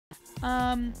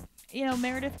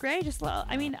Meredith Grey just,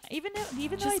 I mean, even though I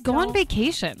Just go on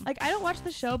vacation. Like, I don't watch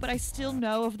the show, but I still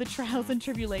know of the trials and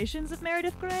tribulations of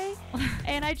Meredith Grey.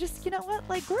 And I just, you know what?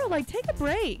 Like, girl, like, take a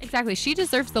break. Exactly. She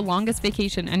deserves the longest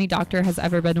vacation any doctor has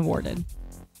ever been awarded.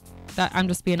 That I'm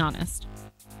just being honest.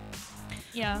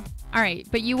 Yeah. All right.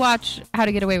 But you watch How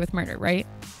to Get Away with Murder, right?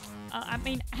 I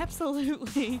mean,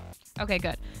 absolutely. Okay,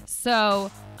 good. So,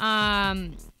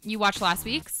 you watched last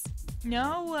week's?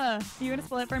 No. You're going to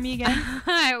spoil it for me again?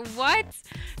 What?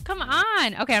 Come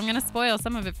on. Okay, I'm going to spoil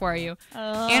some of it for you.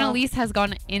 Annalise has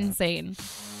gone insane.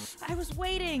 I was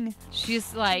waiting.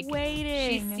 She's like...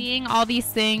 Waiting. She's seeing all these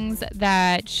things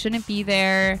that shouldn't be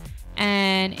there.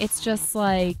 And it's just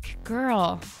like,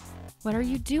 girl, what are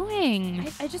you doing?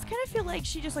 I just kind of feel like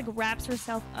she just like wraps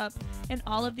herself up in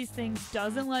all of these things,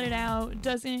 doesn't let it out,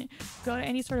 doesn't go to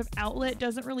any sort of outlet,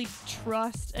 doesn't really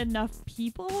trust enough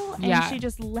people, and she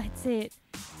just lets it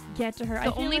get to her.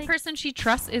 The only person she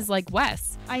trusts is like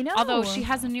Wes. I know. Although she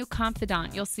has a new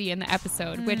confidant, you'll see in the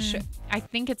episode, which I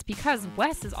think it's because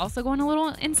Wes is also going a little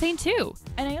insane too.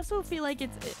 And I also feel like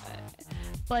it's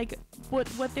like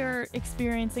what they're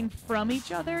experiencing from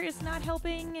each other is not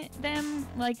helping them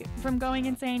like from going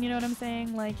insane, you know what I'm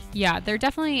saying? Like, yeah, they're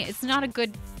definitely, it's not a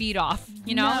good feed off,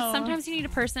 you know? No. Sometimes you need a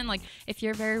person, like if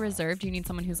you're very reserved, you need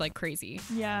someone who's like crazy.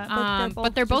 Yeah,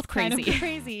 but they're both crazy. Kind of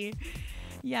crazy.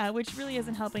 Yeah, which really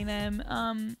isn't helping them.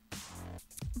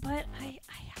 But I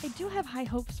do have high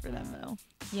hopes for them though.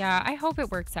 Yeah, I hope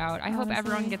it works out. I hope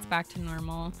everyone gets back to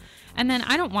normal. And then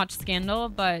I don't watch Scandal,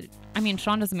 but I mean,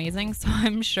 Shonda's amazing, so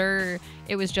I'm sure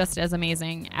it was just as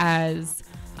amazing as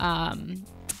the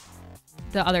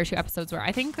other two episodes were.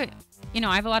 I think, you know,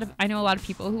 I know a lot of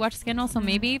people who watch Scandal, so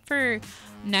maybe for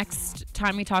next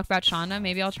time we talk about Shonda,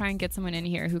 maybe I'll try and get someone in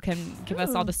here who can give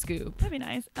us all the scoop. That'd be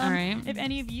nice. All right. If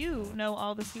any of you know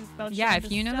all the scoop about Shonda,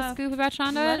 if you know the scoop about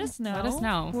Shonda, let us know. Let us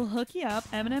know. We'll hook you up.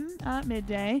 Eminem at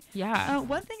midday. Yeah.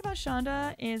 One thing about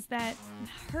Shonda is that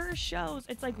her shows,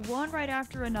 it's like one right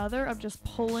after another of just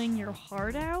pulling your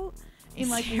heart out in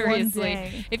like Seriously. 1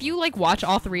 day. If you like watch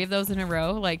all three of those in a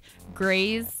row, like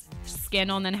Grey's,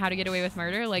 Scandal, and then How to Get Away with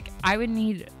Murder, like I would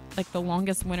need like the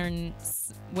longest winter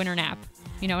nap.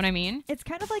 You know what I mean? It's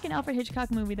kind of like an Alfred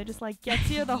Hitchcock movie that just like gets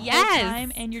you the whole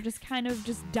time and you're just kind of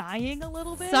just dying a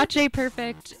little bit. Such a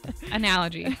perfect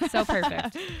analogy. So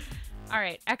perfect. All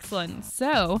right, excellent.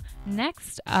 So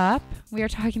next up, we are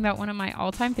talking about one of my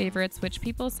all-time favorites, which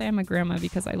people say I'm a grandma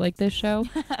because I like this show.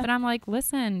 But I'm like,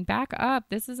 listen, back up.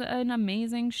 This is an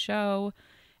amazing show.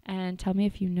 And tell me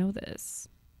if you know this.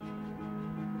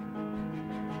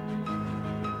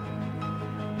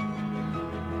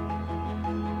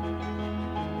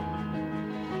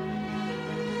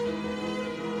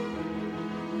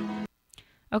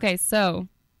 Okay, so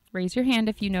raise your hand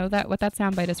if you know what that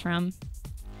soundbite is from.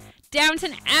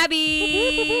 Downton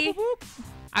Abbey!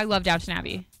 I love Downton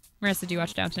Abbey. Marissa, do you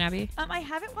watch Downton Abbey? I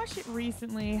haven't watched it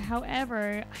recently.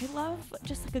 However, I love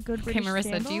just like a good British Marissa,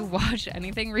 scandal. do you watch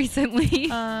anything recently?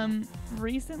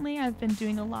 Recently I've been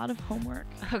doing a lot of homework.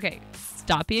 Okay,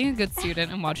 stop being a good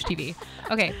student and watch TV.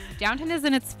 Okay, Downton is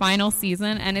in its final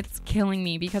season and it's killing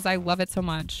me because I love it so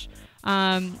much.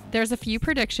 There's a few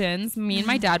predictions. Me and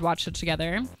my dad watched it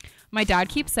together. My dad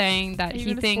keeps saying that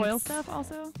he thinks... spoil stuff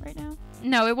also right now?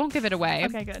 No, it won't give it away.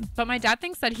 Okay, good. But my dad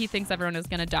thinks that he thinks everyone is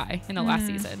going to die in the last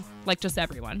season. Like, just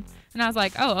everyone. And I was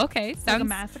like, oh, okay. Sounds like a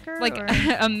massacre? Like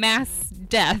a mass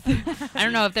death. I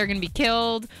don't know if they're going to be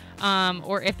killed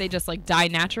or if they just, like, die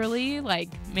naturally. Like,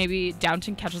 maybe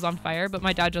Downton catches on fire. But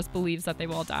my dad just believes that they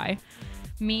will die.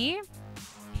 Me,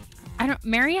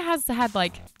 Mary has had,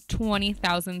 like,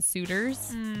 20,000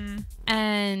 suitors.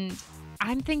 And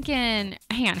I'm thinking,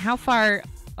 hang on, how far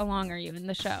along are you in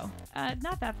the show?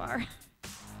 Not that far.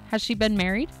 Has she been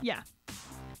married? Yeah.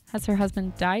 Has her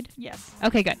husband died? Yes.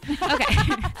 Okay, good. Okay.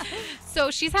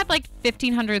 So she's had like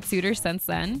 1,500 suitors since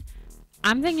then.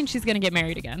 I'm thinking she's going to get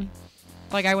married again.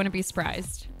 Like, I wouldn't be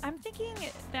surprised. I'm thinking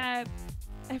that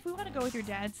if we want to go with your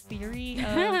dad's theory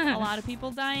of a lot of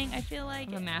people dying, I feel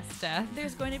like a mass death.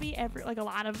 There's going to be a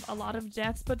lot of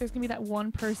deaths, but there's going to be that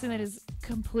one person that is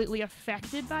completely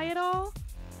affected by it all.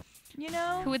 You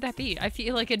know? Who would that be? I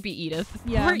feel like it'd be Edith.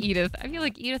 Yeah. Poor Edith. I feel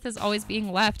like Edith is always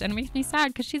being left, and it makes me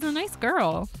sad because she's a nice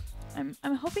girl. I'm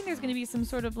hoping there's going to be some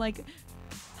sort of like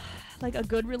a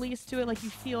good release to it, like you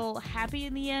feel happy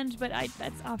in the end, but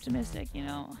that's optimistic, you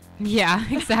know? Yeah,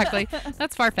 exactly.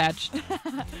 That's far-fetched.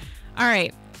 All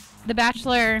right. The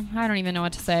Bachelor, I don't even know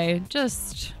what to say.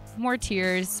 Just more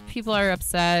tears. People are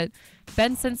upset.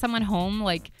 Ben sent someone home,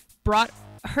 like brought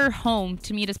her home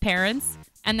to meet his parents,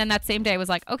 And then that same day I was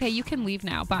like, okay, you can leave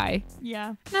now. Bye.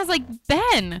 Yeah. And I was like,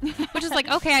 Ben, which is like,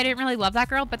 okay, I didn't really love that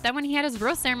girl. But then when he had his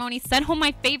rose ceremony, he sent home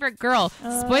my favorite girl.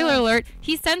 Spoiler alert,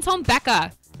 he sends home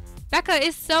Becca. Becca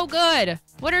is so good.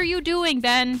 What are you doing,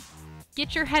 Ben?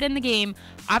 Get your head in the game.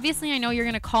 Obviously, I know you're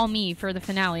going to call me for the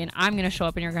finale and I'm going to show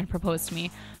up and you're going to propose to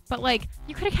me. But like,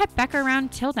 you could have kept Becca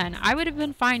around till then. I would have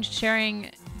been fine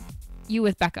sharing you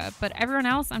with Becca. But everyone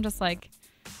else, I'm just like,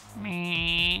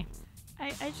 meh.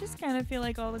 I just kind of feel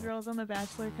like all the girls on The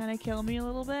Bachelor kind of kill me a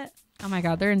little bit. Oh my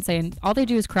God, they're insane. All they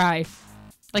do is cry.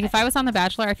 Like, if I was on The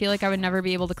Bachelor, I feel like I would never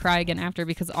be able to cry again after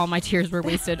because all my tears were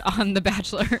wasted on The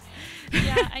Bachelor.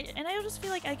 Yeah, I just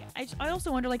feel like I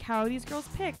also wonder, like, how are these girls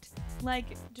picked? Like,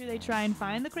 do they try and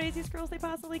find the craziest girls they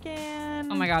possibly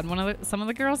can? Oh my God, some of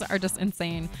the girls are just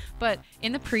insane. But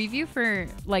in the preview for,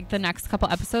 like, the next couple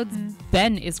episodes,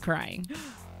 Ben is crying.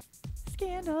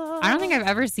 Scandal. I don't think I've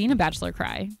ever seen a Bachelor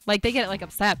cry. Like, they get, like,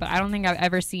 upset, but I don't think I've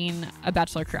ever seen a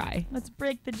Bachelor cry. Let's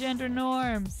break the gender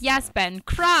norms. Yes, Ben,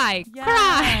 cry. Yes.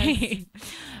 Cry.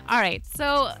 All right,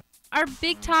 so our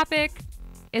big topic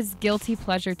is guilty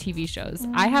pleasure TV shows.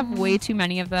 I have way too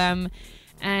many of them.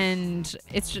 And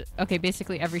it's just, okay,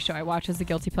 basically every show I watch is a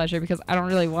guilty pleasure because I don't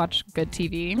really watch good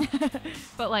TV.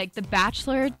 But like The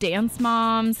Bachelor, Dance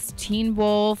Moms, Teen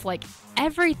Wolf, like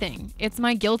everything. It's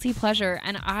my guilty pleasure.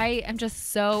 And I am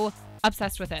just so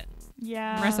obsessed with it.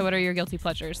 Yeah. Marissa, what are your guilty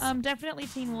pleasures? Definitely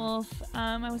Teen Wolf.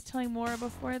 I was telling Maura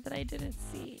before that I didn't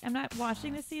see. I'm not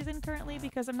watching the season currently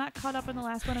because I'm not caught up in the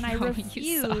last one, and I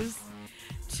refuse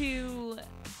to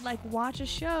like watch a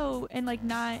show and like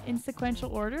not in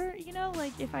sequential order. You know,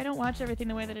 like if I don't watch everything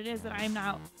the way that it is, then I'm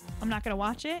not gonna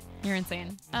watch it. You're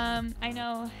insane. I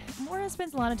know Maura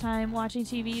spends a lot of time watching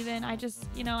TV. Then I just,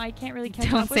 I can't really catch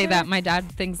up Don't with say her. that. My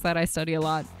dad thinks that I study a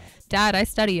lot. Dad, I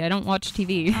study. I don't watch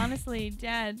TV. Honestly,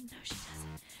 Dad, no, she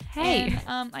doesn't. Hey.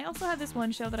 And, I also have this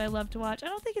one show that I love to watch. I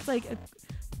don't think it's like a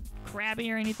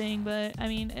crabby or anything, but I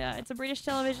mean, it's a British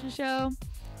television show.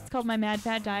 It's called My Mad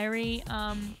Fat Diary.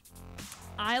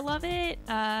 I love it.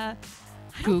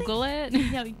 Google it.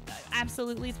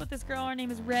 Absolutely. It's with this girl. Her name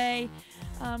is Ray.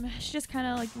 She just kind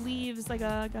of like leaves like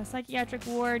a psychiatric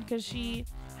ward because she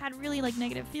had really like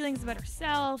negative feelings about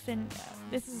herself, and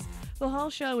the whole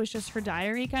show is just her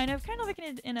diary, kind of like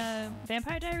in a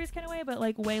Vampire Diaries kind of way, but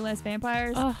like way less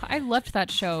vampires. Oh, I loved that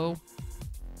show.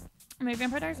 My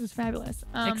Vampire Diaries was fabulous.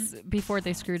 Before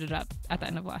they screwed it up at the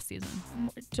end of last season.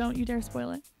 Don't you dare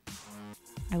spoil it.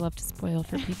 I love to spoil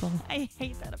for people. I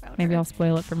hate that about Maybe her. I'll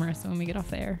spoil it for Marissa when we get off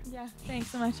the air. Yeah, thanks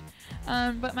so much.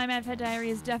 But My Mad Fat Diary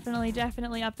is definitely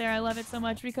up there. I love it so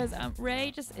much because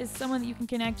Ray just is someone that you can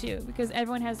connect to because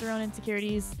everyone has their own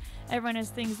insecurities. Everyone has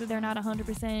things that they're not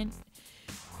 100%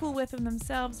 cool with them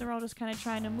themselves. They're all just kind of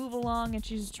trying to move along, and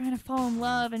she's trying to fall in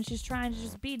love, and she's trying to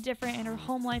just be different, and her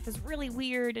home life is really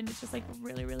weird, and it's just like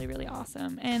really, really, really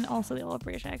awesome. And also they all have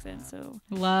British accents, so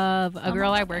love a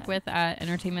girl I work with at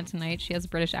Entertainment Tonight. She has a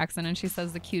British accent, and she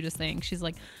says the cutest thing. She's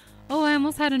like, oh, I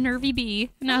almost had a nervy bee.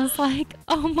 And I was like,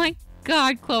 oh my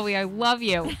God, Chloe, I love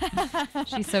you.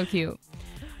 She's so cute.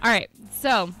 All right,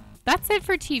 so that's it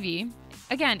for TV.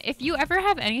 Again, if you ever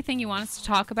have anything you want us to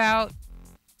talk about,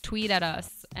 tweet at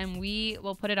us and we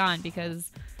will put it on,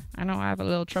 because I know I have a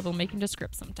little trouble making the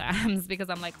script sometimes because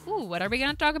I'm like, ooh, what are we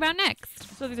going to talk about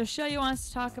next? So if there's a show you want us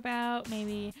to talk about,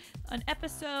 maybe an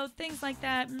episode, things like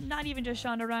that, not even just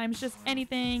Shonda Rhimes, just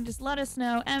anything, just let us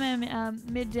know.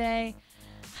 Midday.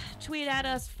 Tweet at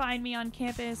us, find me on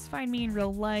campus, find me in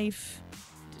real life,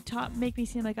 make me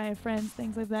seem like I have friends,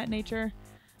 things of that nature.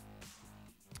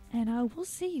 And we'll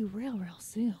see you real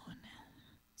soon.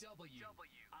 WICR.